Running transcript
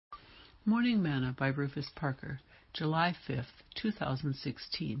Morning Manna by Rufus Parker, July 5th,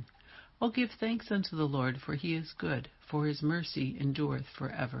 2016. O give thanks unto the Lord, for he is good, for his mercy endureth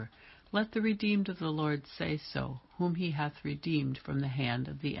forever. Let the redeemed of the Lord say so, whom he hath redeemed from the hand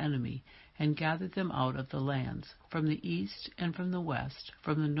of the enemy, and gathered them out of the lands, from the east and from the west,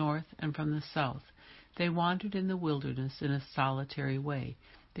 from the north and from the south. They wandered in the wilderness in a solitary way.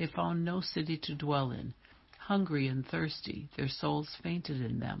 They found no city to dwell in. Hungry and thirsty, their souls fainted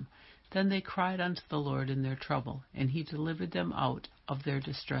in them. Then they cried unto the Lord in their trouble, and he delivered them out of their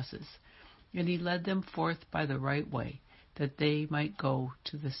distresses. And he led them forth by the right way, that they might go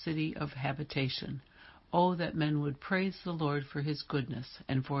to the city of habitation. Oh, that men would praise the Lord for his goodness,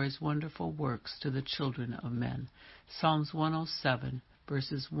 and for his wonderful works to the children of men. Psalms 107,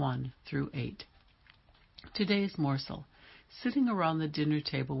 verses 1 through 8. Today's morsel. Sitting around the dinner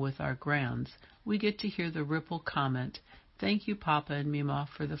table with our grands, we get to hear the ripple comment, "Thank you, Papa and Mima,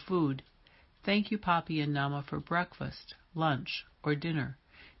 for the food. Thank you, Papi and Nama, for breakfast, lunch, or dinner."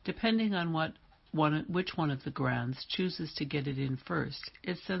 Depending on which one of the grands chooses to get it in first,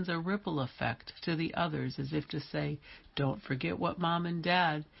 it sends a ripple effect to the others, as if to say, "Don't forget what Mom and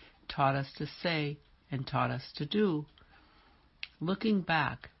Dad taught us to say and taught us to do." Looking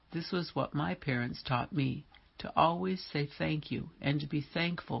back, this was what my parents taught me, to always say thank you and to be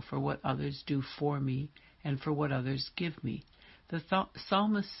thankful for what others do for me and for what others give me. The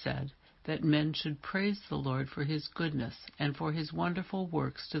psalmist said that men should praise the Lord for his goodness and for his wonderful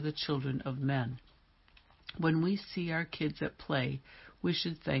works to the children of men. When we see our kids at play, we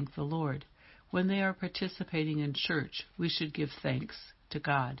should thank the Lord. When they are participating in church, we should give thanks to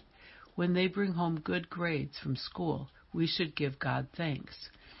God. When they bring home good grades from school, we should give God thanks.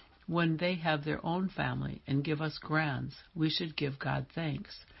 When they have their own family and give us grands, we should give God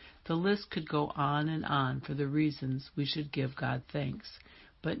thanks. The list could go on for the reasons we should give God thanks,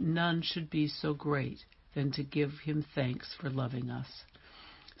 but none should be so great than to give him thanks for loving us.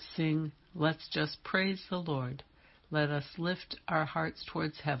 Sing, "Let's just praise the Lord." Let us lift our hearts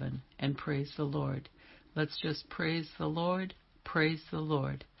towards heaven and praise the Lord. Let's just praise the Lord, praise the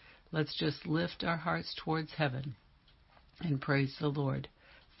Lord. Let's just lift our hearts towards heaven and praise the Lord.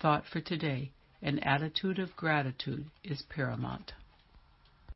 Thought for today: an attitude of gratitude is paramount.